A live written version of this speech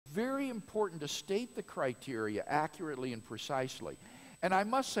very important to state the criteria accurately and precisely. And I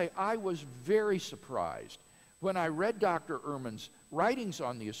must say, I was very surprised when I read Dr. Ehrman's writings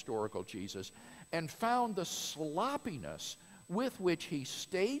on the historical Jesus and found the sloppiness with which he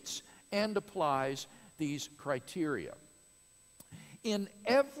states and applies these criteria. In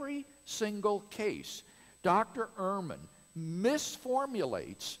every single case, Dr. Ehrman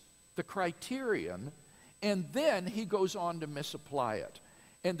misformulates the criterion, and then he goes on to misapply it.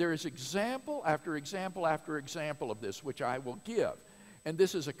 And there is example after example after example of this, which I will give. And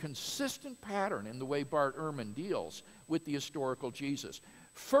this is a consistent pattern in the way Bart Ehrman deals with the historical Jesus.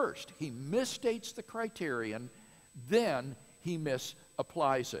 First, he misstates the criterion, then he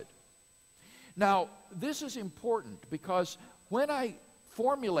misapplies it. Now, this is important because when I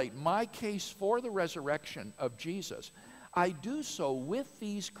formulate my case for the resurrection of Jesus, I do so with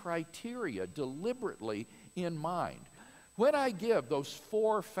these criteria deliberately in mind. When I give those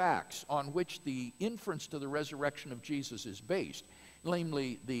 4 facts on which the inference to the resurrection of Jesus is based,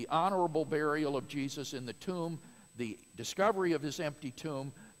 namely the honorable burial of Jesus in the tomb, the discovery of his empty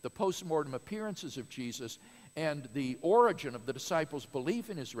tomb, the post-mortem appearances of Jesus, and the origin of the disciples' belief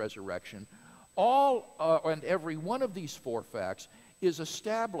in his resurrection, all and every one of these 4 facts is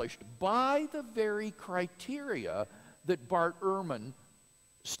established by the very criteria that Bart Ehrman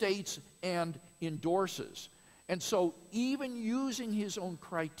states and endorses. And so even using his own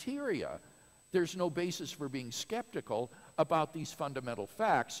criteria, there's no basis for being skeptical about these fundamental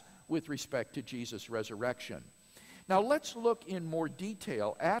facts with respect to Jesus' resurrection. Now let's look in more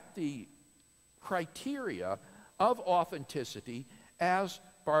detail at the criteria of authenticity as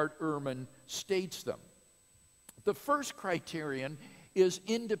Bart Ehrman states them. The first criterion is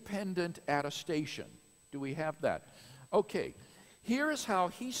independent attestation. Do we have that? Okay, here is how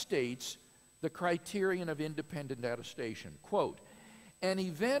he states the criterion of independent attestation. Quote, an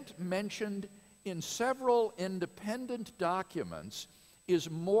event mentioned in several independent documents is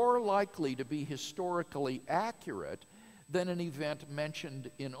more likely to be historically accurate than an event mentioned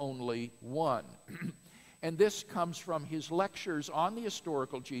in only one. And this comes from his lectures on the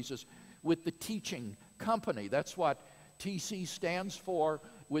historical Jesus with the teaching company. That's what TC stands for,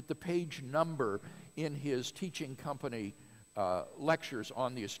 with the page number in his teaching company lectures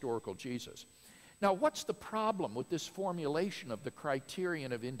on the historical Jesus. Now, what's the problem with this formulation of the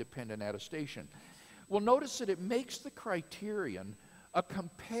criterion of independent attestation? Well, notice that it makes the criterion a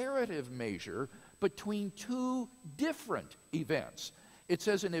comparative measure between 2 different events. It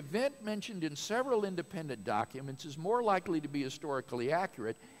says an event mentioned in several independent documents is more likely to be historically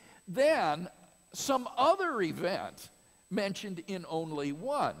accurate than some other event mentioned in only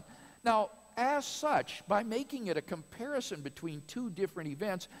one. Now, as such, by making it a comparison between 2 different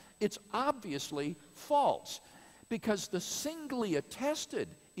events, it's obviously false, because the singly attested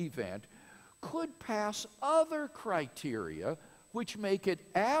event could pass other criteria which make it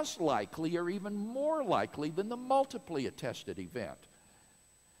as likely or even more likely than the multiply attested event.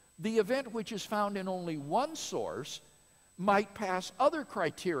 The event which is found in only one source might pass other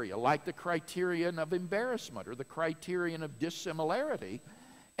criteria, like the criterion of embarrassment or the criterion of dissimilarity,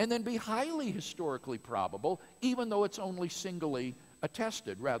 and then be highly historically probable, even though it's only singly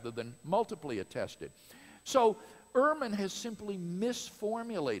attested rather than multiply attested. So Ehrman has simply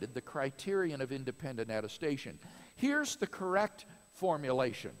misformulated the criterion of independent attestation. Here's the correct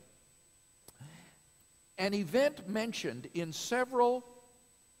formulation. An event mentioned in several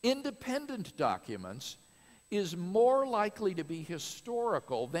independent documents is more likely to be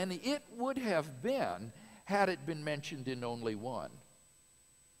historical than it would have been had it been mentioned in only one.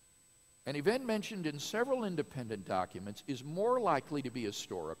 An event mentioned in several independent documents is more likely to be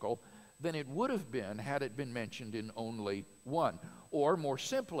historical than it would have been had it been mentioned in only one. Or, more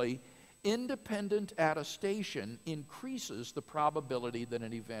simply, independent attestation increases the probability that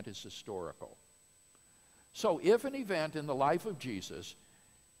an event is historical. So if an event in the life of Jesus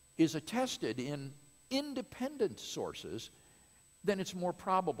is attested in independent sources, then it's more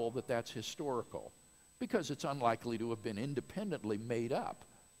probable that that's historical, because it's unlikely to have been independently made up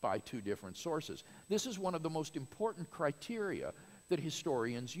by 2 different sources. This is one of the most important criteria that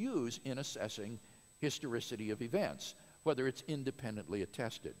historians use in assessing historicity of events, whether it's independently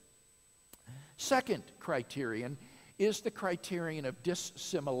attested. Second criterion is the criterion of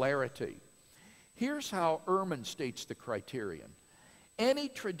dissimilarity. Here's how Ehrman states the criterion. Any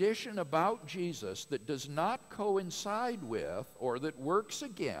tradition about Jesus that does not coincide with or that works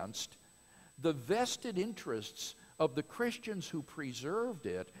against the vested interests of the Christians who preserved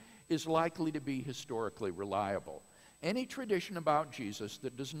it is likely to be historically reliable. Any tradition about Jesus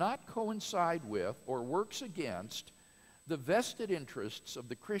that does not coincide with or works against the vested interests of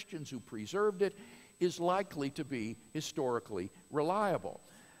the Christians who preserved it is likely to be historically reliable.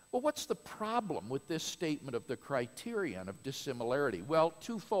 Well, what's the problem with this statement of the criterion of dissimilarity? Well,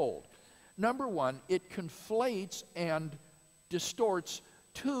 twofold. Number one, it conflates and distorts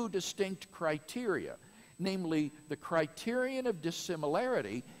two distinct criteria, namely the criterion of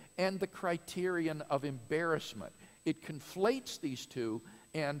dissimilarity and the criterion of embarrassment. It conflates these two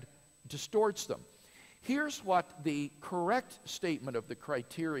and distorts them. Here's what the correct statement of the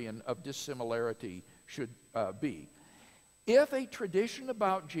criterion of dissimilarity should be. If a tradition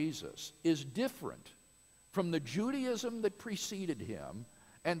about Jesus is different from the Judaism that preceded him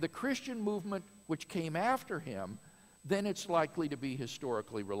and the Christian movement which came after him, then it's likely to be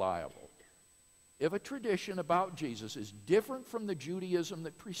historically reliable. If a tradition about Jesus is different from the Judaism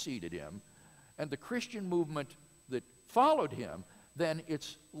that preceded him and the Christian movement that followed him, then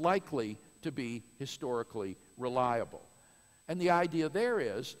it's likely to be historically reliable. And the idea there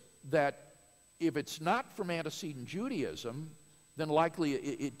is that if it's not from antecedent Judaism, then likely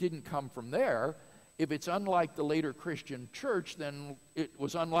it didn't come from there. If it's unlike the later Christian church, then it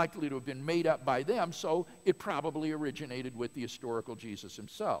was unlikely to have been made up by them, so it probably originated with the historical Jesus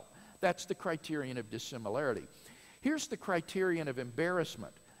himself. That's the criterion of dissimilarity. Here's the criterion of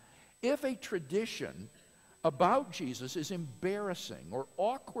embarrassment. If a tradition about Jesus is embarrassing or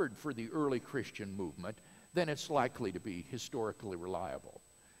awkward for the early Christian movement, then it's likely to be historically reliable.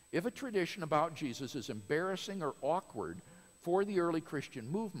 If a tradition about Jesus is embarrassing or awkward for the early Christian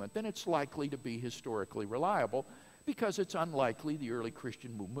movement, then it's likely to be historically reliable because it's unlikely the early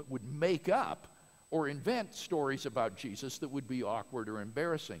Christian movement would make up or invent stories about Jesus that would be awkward or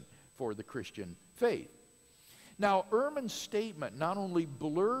embarrassing for the Christian faith. Now, Ehrman's statement not only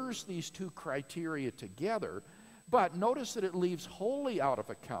blurs these two criteria together, but notice that it leaves wholly out of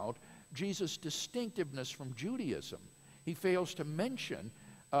account Jesus' distinctiveness from Judaism. He fails to mention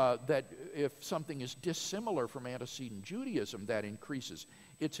that if something is dissimilar from antecedent Judaism, that increases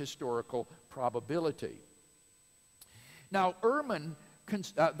its historical probability. Now, Ehrman,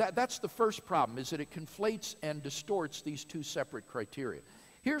 that's the first problem, is that it conflates and distorts these two separate criteria.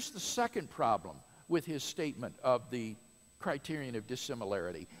 Here's the second problem with his statement of the criterion of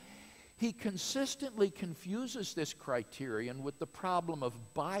dissimilarity. He consistently confuses this criterion with the problem of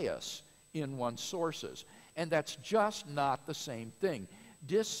bias in one's sources, and that's just not the same thing.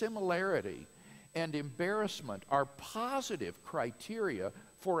 Dissimilarity and embarrassment are positive criteria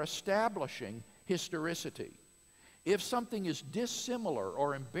for establishing historicity. If something is dissimilar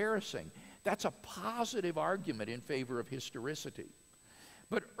or embarrassing, that's a positive argument in favor of historicity.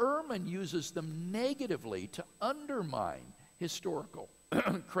 But Ehrman uses them negatively to undermine historical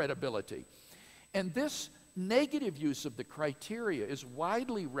credibility. And this negative use of the criteria is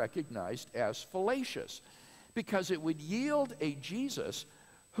widely recognized as fallacious, because it would yield a Jesus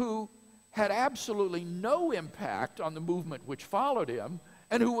who had absolutely no impact on the movement which followed him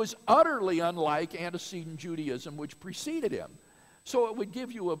and who was utterly unlike antecedent Judaism which preceded him. So it would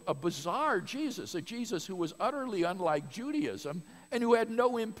give you a bizarre Jesus, a Jesus who was utterly unlike Judaism and who had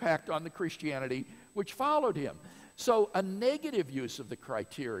no impact on the Christianity which followed him. So a negative use of the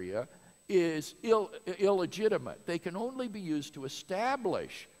criteria is illegitimate. They can only be used to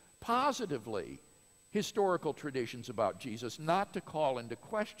establish positively historical traditions about Jesus, not to call into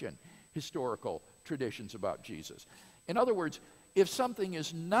question historical traditions about Jesus. In other words, if something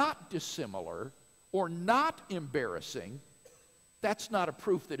is not dissimilar or not embarrassing, that's not a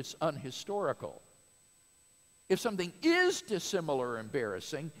proof that it's unhistorical. If something is dissimilar or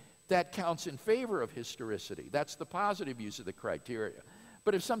embarrassing, that counts in favor of historicity. That's the positive use of the criteria.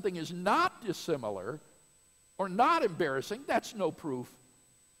 But if something is not dissimilar or not embarrassing, that's no proof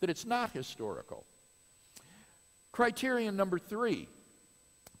that it's not historical. Criterion number 3,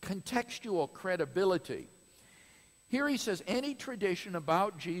 contextual credibility. Here he says any tradition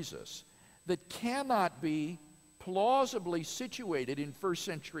about Jesus that cannot be plausibly situated in first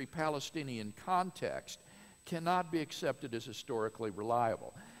century Palestinian context cannot be accepted as historically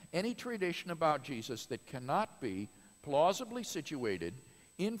reliable. Any tradition about Jesus that cannot be plausibly situated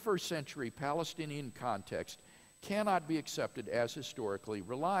in first century Palestinian context cannot be accepted as historically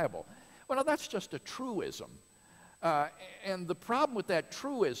reliable. Well, now that's just a truism. And the problem with that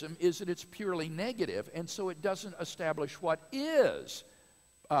truism is that it's purely negative, and so it doesn't establish what is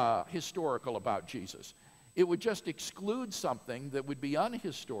historical about Jesus. It would just exclude something that would be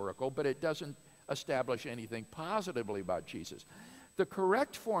unhistorical, but it doesn't establish anything positively about Jesus. The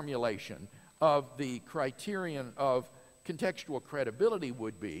correct formulation of the criterion of contextual credibility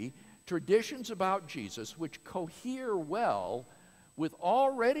would be traditions about Jesus which cohere well with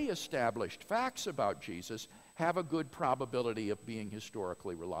already established facts about Jesus have a good probability of being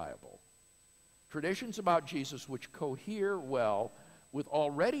historically reliable. Traditions about Jesus which cohere well with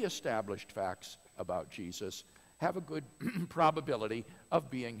already established facts about Jesus have a good probability of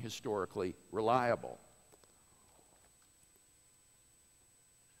being historically reliable.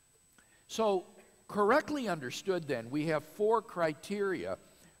 So, correctly understood then, we have 4 criteria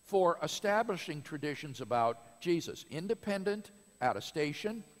for establishing traditions about Jesus: independent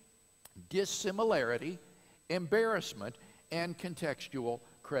attestation, dissimilarity, embarrassment, and contextual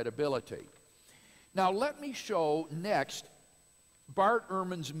credibility. Now let me show next Bart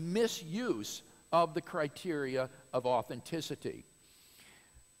Ehrman's misuse of the criteria of authenticity.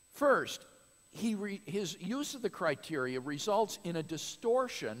 First, his use of the criteria results in a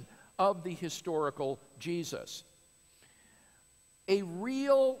distortion of the historical Jesus. A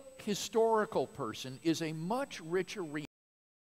real historical person is a much richer